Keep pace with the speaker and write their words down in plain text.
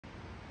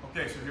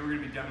Okay, so here we're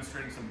going to be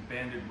demonstrating some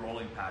banded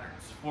rolling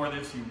patterns. For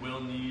this, you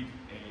will need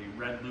a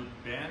red loop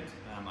band.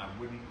 I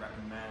wouldn't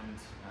recommend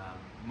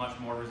much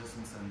more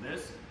resistance than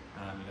this.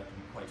 You'd have to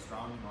be quite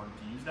strong in order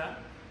to use that.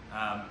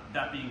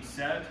 That being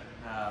said,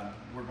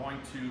 we're going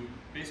to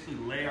basically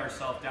lay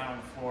ourselves down on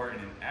the floor in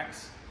an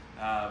X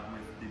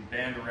with the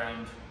band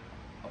around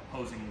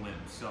opposing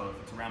limbs. So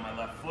if it's around my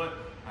left foot,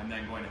 I'm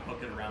then going to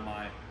hook it around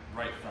my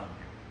right thumb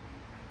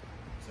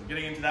here. So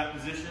getting into that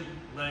position,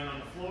 laying on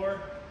the floor,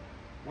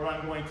 what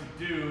I'm going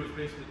to do is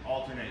basically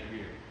alternate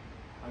here.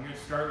 I'm going to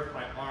start with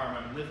my arm.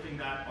 I'm lifting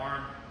that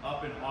arm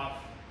up and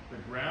off the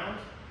ground,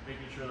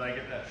 making sure that I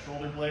get that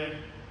shoulder blade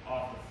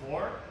off the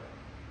floor.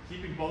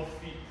 Keeping both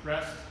feet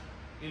pressed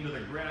into the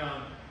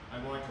ground,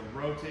 I'm going to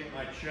rotate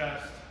my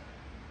chest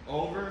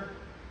over,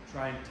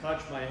 try and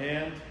touch my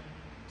hand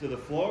to the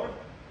floor,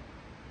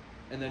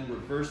 and then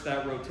reverse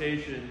that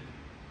rotation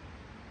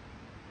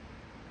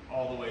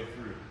all the way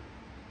through.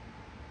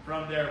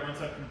 From there,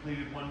 once I've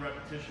completed one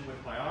repetition with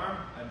my arm,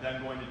 I'm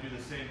then going to do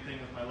the same thing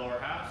with my lower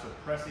half. So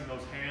pressing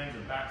those hands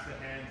and backs of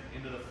the hands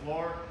into the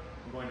floor.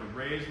 I'm going to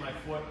raise my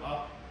foot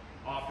up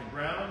off the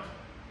ground.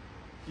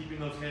 Keeping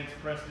those hands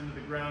pressed into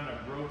the ground,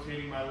 I'm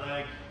rotating my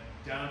leg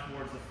down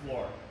towards the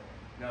floor.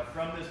 Now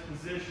from this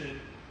position,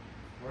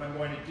 what I'm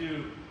going to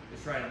do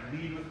is try and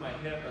lead with my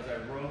hip as I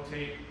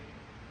rotate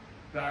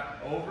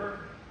back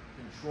over,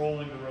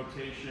 controlling the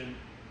rotation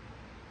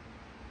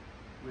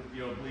with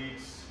the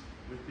obliques,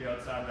 with the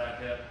outside of that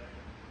hip.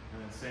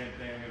 And then same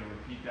thing, I'm going to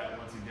repeat that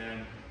once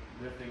again,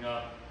 lifting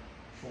up,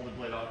 shoulder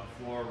blade off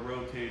the floor,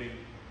 rotating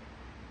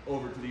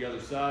over to the other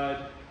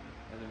side,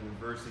 and then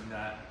reversing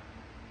that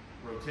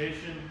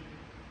rotation,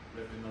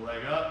 lifting the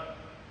leg up,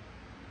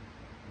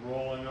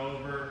 rolling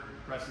over,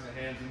 pressing the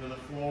hands into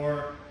the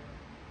floor,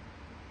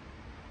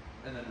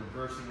 and then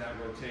reversing that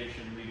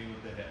rotation, leading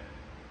with the hip.